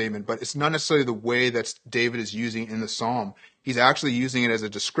identity statement, but it's not necessarily the way that David is using in the Psalm. He's actually using it as a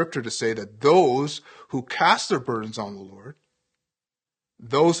descriptor to say that those who cast their burdens on the Lord,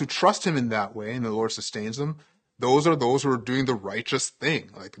 those who trust him in that way, and the Lord sustains them, those are those who are doing the righteous thing.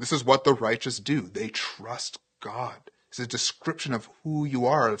 Like, this is what the righteous do. They trust God. It's a description of who you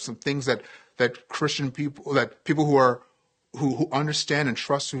are, of some things that Christian people, that people who understand and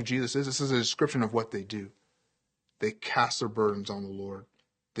trust who Jesus is, this is a description of what they do. They cast their burdens on the Lord.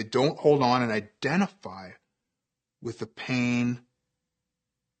 They don't hold on and identify with the pain.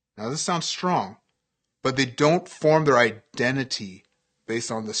 Now, this sounds strong, but they don't form their identity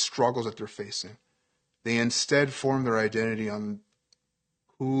based on the struggles that they're facing. They instead form their identity on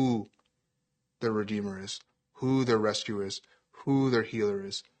who their Redeemer is, who their rescuer is, who their healer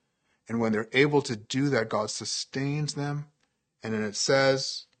is. And when they're able to do that, God sustains them. And then it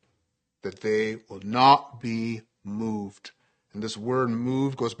says that they will not be moved. And this word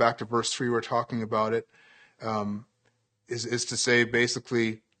moved goes back to verse 3. We're talking about it. Is to say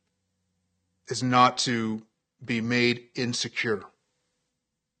basically is not to be made insecure.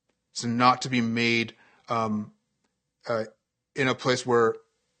 It's not to be made in a place where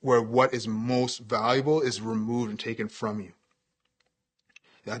what is most valuable is removed and taken from you.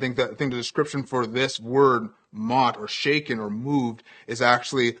 I think the description for this word mot or shaken or moved is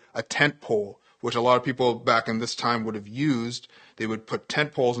actually a tent pole, which a lot of people back in this time would have used. They would put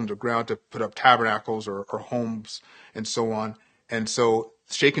tent poles into the ground to put up tabernacles or homes and so on. And so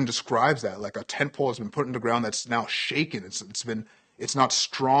Shaken describes that, like a tent pole has been put in the ground that's now shaken. It's not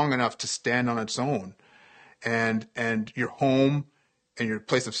strong enough to stand on its own. And your home and your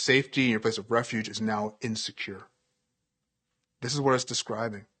place of safety and your place of refuge is now insecure. This is what it's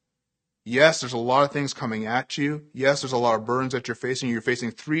describing. Yes, there's a lot of things coming at you. Yes, there's a lot of burdens that you're facing. You're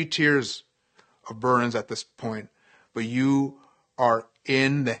facing 3 tiers of burdens at this point. But you are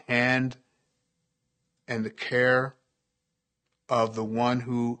in the hand and the care of the one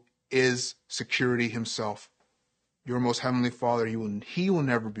who is security himself. Your most heavenly Father, he will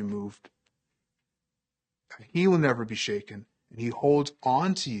never be moved. He will never be shaken. And he holds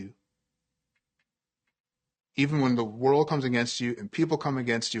on to you. Even when the world comes against you and people come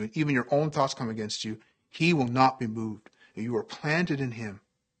against you and even your own thoughts come against you, he will not be moved. You are planted in him.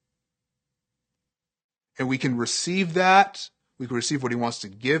 And we can receive that. We can receive what he wants to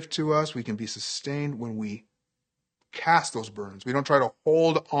give to us. We can be sustained when we cast those burdens. We don't try to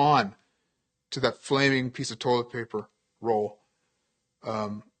hold on to that flaming piece of toilet paper roll,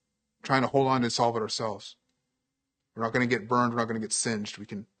 trying to hold on to solve it ourselves. We're not going to get burned. We're not going to get singed. We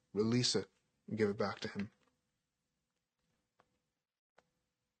can release it and give it back to him.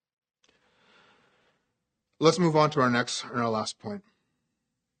 Let's move on to our last point.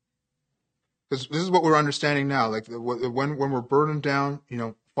 This is what we're understanding now. Like when we're burdened down,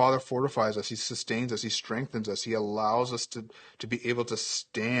 Father fortifies us. He sustains us. He strengthens us. He allows us to be able to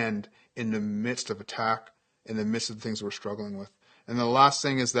stand in the midst of attack, in the midst of the things we're struggling with. And the last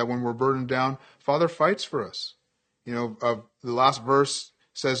thing is that when we're burdened down, Father fights for us. The last verse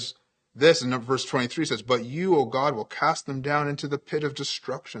says this, and verse 23 says, "But you, O God, will cast them down into the pit of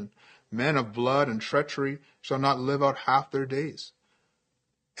destruction. Men of blood and treachery shall not live out half their days."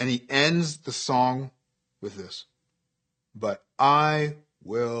 And he ends the song with this: "But I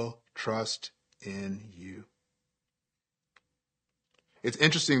will trust in you." It's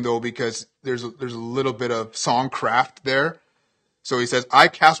interesting, though, because there's a little bit of songcraft there. So he says, "I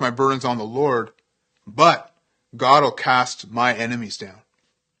cast my burdens on the Lord, but God will cast my enemies down."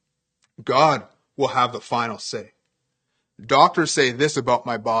 God will have the final say. Doctors say this about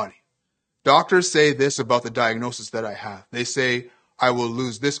my body. Doctors say this about the diagnosis that I have. They say, I will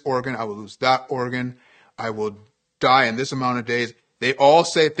lose this organ, I will lose that organ, I will die in this amount of days. They all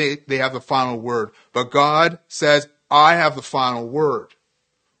say they have the final word. But God says, I have the final word.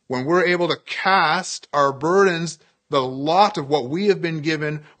 When we're able to cast our burdens, the lot of what we have been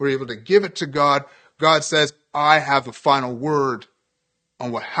given, we're able to give it to God. God says, I have the final word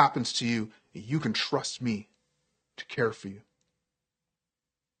on what happens to you. You can trust me to care for you.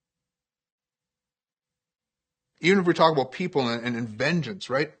 Even if we talk about people and vengeance,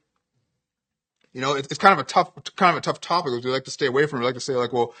 right? It's kind of a tough topic. We like to stay away from it. We like to say,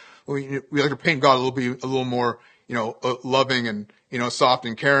 we like to paint God a little more, loving and, soft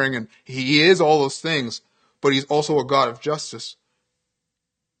and caring. And he is all those things, but he's also a God of justice.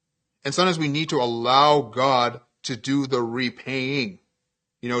 And sometimes we need to allow God to do the repaying.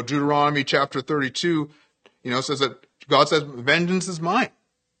 Deuteronomy chapter 32, says that God says, vengeance is mine.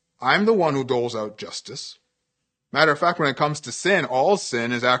 I'm the one who doles out justice. Matter of fact, when it comes to sin, all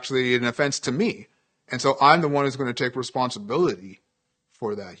sin is actually an offense to me. And so I'm the one who's going to take responsibility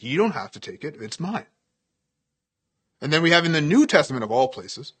for that. You don't have to take it. It's mine. And then we have in the New Testament of all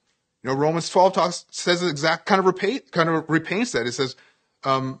places, Romans 12 says the exact kind of repaints that. It says,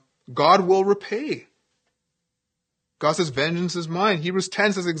 God will repay. God says, vengeance is mine. Hebrews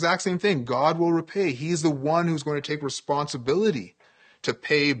 10 says the exact same thing. God will repay. He's the one who's going to take responsibility to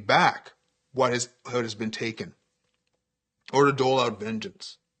pay back what has been taken, or to dole out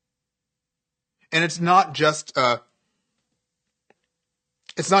vengeance. And it's not just a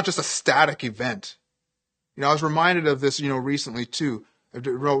static event. I was reminded of this, recently too.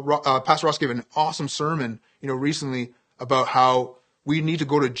 Pastor Ross gave an awesome sermon, recently about how we need to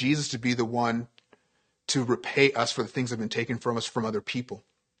go to Jesus to be the one to repay us for the things that have been taken from us from other people.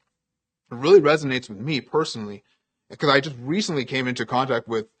 It really resonates with me personally, because I just recently came into contact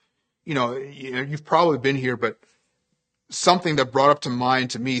with, you've probably been here, but something that brought up to mind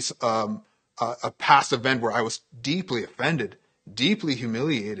to me a past event where I was deeply offended, deeply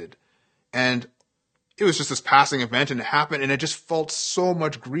humiliated. And it was just this passing event, and it happened, and it just felt so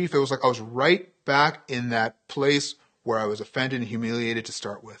much grief. It was like I was right back in that place where I was offended and humiliated to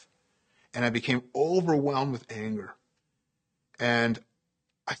start with. And I became overwhelmed with anger. And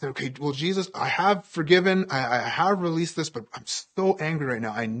I said, okay, well, Jesus, I have forgiven, I have released this, but I'm so angry right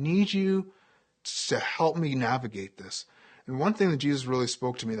now. I need you to help me navigate this. And one thing that Jesus really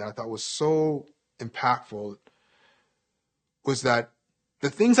spoke to me that I thought was so impactful was that the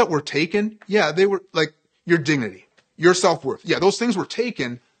things that were taken, they were like your dignity. your self-worth. Yeah, those things were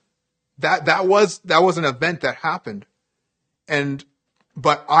taken. That was an event that happened.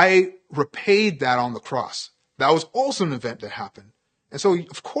 But I repaid that on the cross. That was also an event that happened. And so,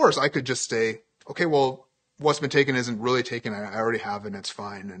 of course, I could just say, okay, well, what's been taken isn't really taken. I already have it, and it's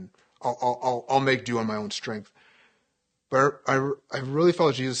fine. And I'll make do on my own strength. But I really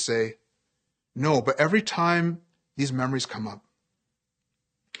felt Jesus say, no, but every time these memories come up,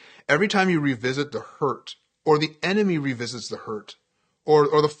 every time you revisit the hurt, or the enemy revisits the hurt,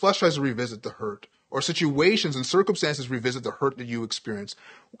 or the flesh tries to revisit the hurt, or situations and circumstances revisit the hurt that you experience,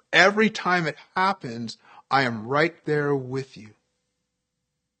 every time it happens, I am right there with you,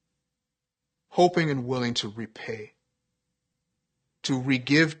 hoping and willing to repay, to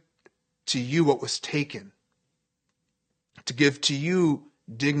re-give to you what was taken, to give to you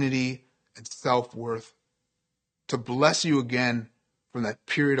dignity and self-worth, to bless you again from that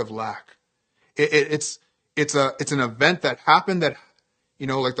period of lack. It's an event that happened that,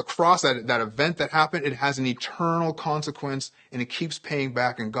 like the cross, that event that happened, it has an eternal consequence, and it keeps paying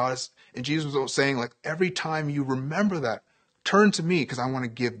back. And Jesus was saying, like, every time you remember that, turn to me, because I want to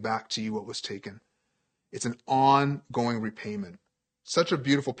give back to you what was taken. It's an ongoing repayment. Such a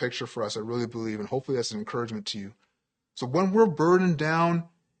beautiful picture for us, I really believe, and hopefully that's an encouragement to you. So when we're burdened down,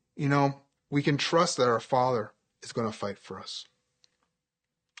 we can trust that our Father is going to fight for us.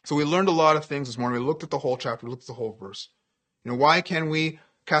 So we learned a lot of things this morning. We looked at the whole chapter, we looked at the whole verse. Why can we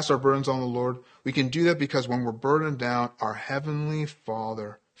cast our burdens on the Lord? We can do that because when we're burdened down, our Heavenly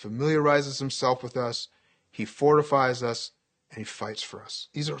Father familiarizes himself with us, he fortifies us, and he fights for us.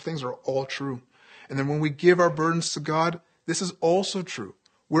 These things are all true. And then when we give our burdens to God, this is also true.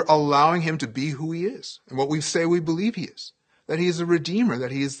 We're allowing him to be who he is and what we say we believe he is. That he is a redeemer,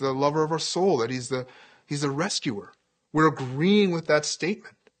 that he is the lover of our soul, that he's the rescuer. We're agreeing with that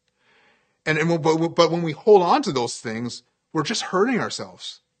statement. But when we hold on to those things, we're just hurting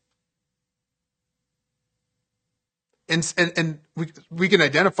ourselves. And we can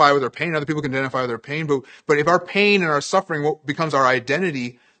identify with our pain. Other people can identify with their pain. But if our pain and our suffering becomes our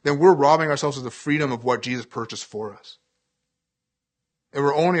identity, then we're robbing ourselves of the freedom of what Jesus purchased for us. And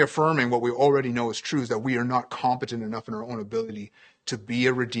we're only affirming what we already know is true, is that we are not competent enough in our own ability to be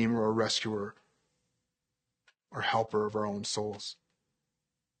a redeemer or rescuer or helper of our own souls.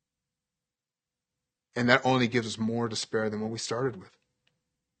 And that only gives us more despair than what we started with.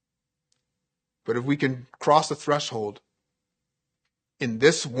 But if we can cross the threshold in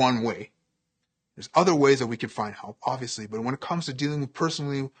this one way, there's other ways that we can find help, obviously. But when it comes to dealing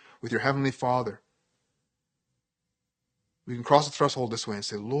personally with your Heavenly Father, we can cross the threshold this way and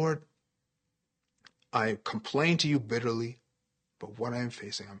say, Lord, I complain to you bitterly about what I am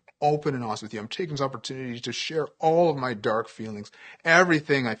facing. I'm open and honest with you. I'm taking this opportunity to share all of my dark feelings,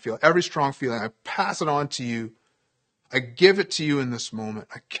 everything I feel, every strong feeling. I pass it on to you. I give it to you in this moment.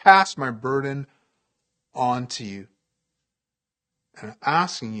 I cast my burden onto you. And I'm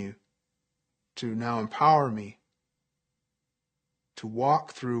asking you to now empower me to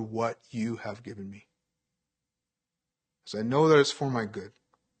walk through what you have given me. Because I know that it's for my good.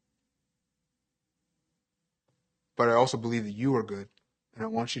 But I also believe that you are good, and I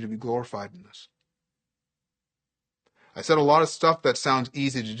want you to be glorified in this. I said a lot of stuff that sounds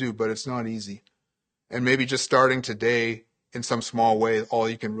easy to do, but it's not easy. And maybe just starting today in some small way, all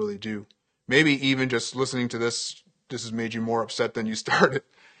you can really do. Maybe even just listening to this has made you more upset than you started.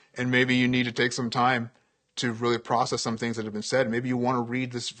 And maybe you need to take some time to really process some things that have been said. Maybe you want to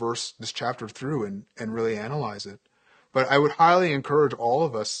read this chapter through and really analyze it. But I would highly encourage all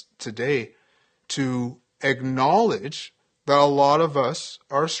of us today to acknowledge that a lot of us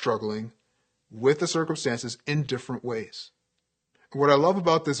are struggling with the circumstances in different ways. What I love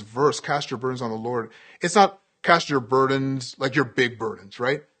about this verse, cast your burdens on the Lord, it's not cast your burdens like your big burdens,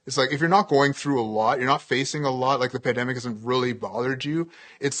 right? It's like if you're not going through a lot, you're not facing a lot, like the pandemic hasn't really bothered you,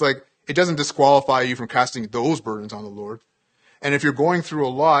 it's like it doesn't disqualify you from casting those burdens on the Lord. And if you're going through a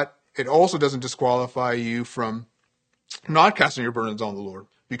lot, it also doesn't disqualify you from not casting your burdens on the Lord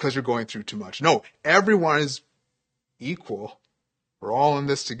because you're going through too much. No, everyone is equal. We're all in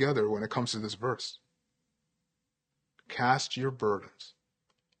this together when it comes to this verse. Cast your burdens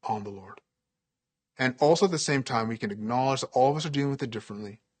on the Lord. And also at the same time, we can acknowledge that all of us are dealing with it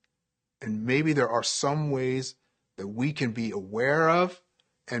differently. And maybe there are some ways that we can be aware of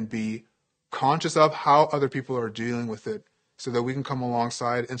and be conscious of how other people are dealing with it so that we can come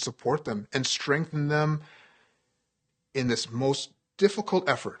alongside and support them and strengthen them in this most difficult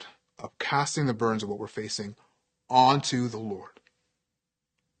effort of casting the burdens of what we're facing onto the Lord.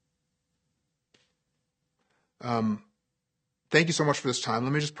 thank you so much for this time.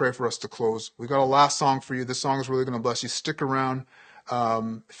 Let me just pray for us to close. We got a last song for you. This song is really going to bless you. Stick around.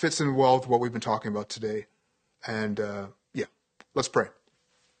 Fits in well with what we've been talking about today. And yeah, let's pray.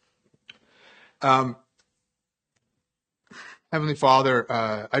 Heavenly Father,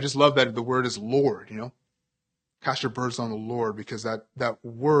 I just love that the word is Lord, Cast your burdens on the Lord, because that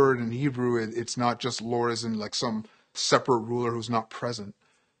word in Hebrew, it's not just Lord as in like some separate ruler who's not present.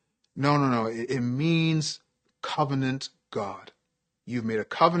 No. It means covenant God. You've made a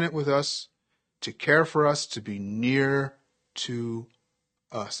covenant with us to care for us, to be near to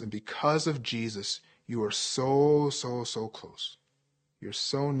us. And because of Jesus, you are so close. You're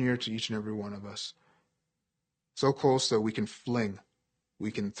so near to each and every one of us. So close that we can fling,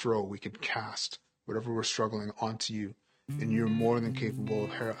 we can throw, we can cast whatever we're struggling onto you. And you're more than capable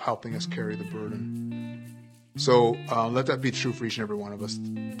of helping us carry the burden. So let that be true for each and every one of us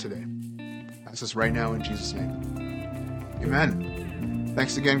today. That's this right now in Jesus' name. Amen.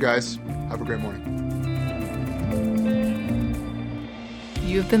 Thanks again, guys. Have a great morning.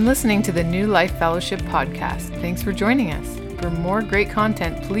 You've been listening to the New Life Fellowship podcast. Thanks for joining us. For more great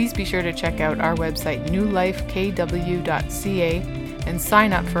content, please be sure to check out our website, newlifekw.ca, and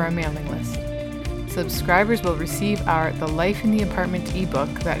sign up for our mailing list. Subscribers will receive our The Life in the Apartment ebook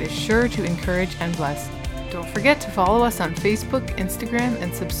that is sure to encourage and bless. Don't forget to follow us on Facebook, Instagram,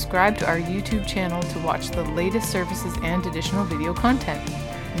 and subscribe to our YouTube channel to watch the latest services and additional video content.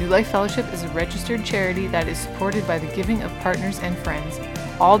 New Life Fellowship is a registered charity that is supported by the giving of partners and friends.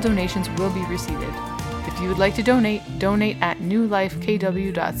 All donations will be received. If you would like to donate at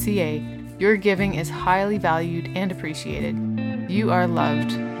newlifekw.ca. Your giving is highly valued and appreciated. You are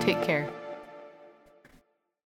loved. Take care.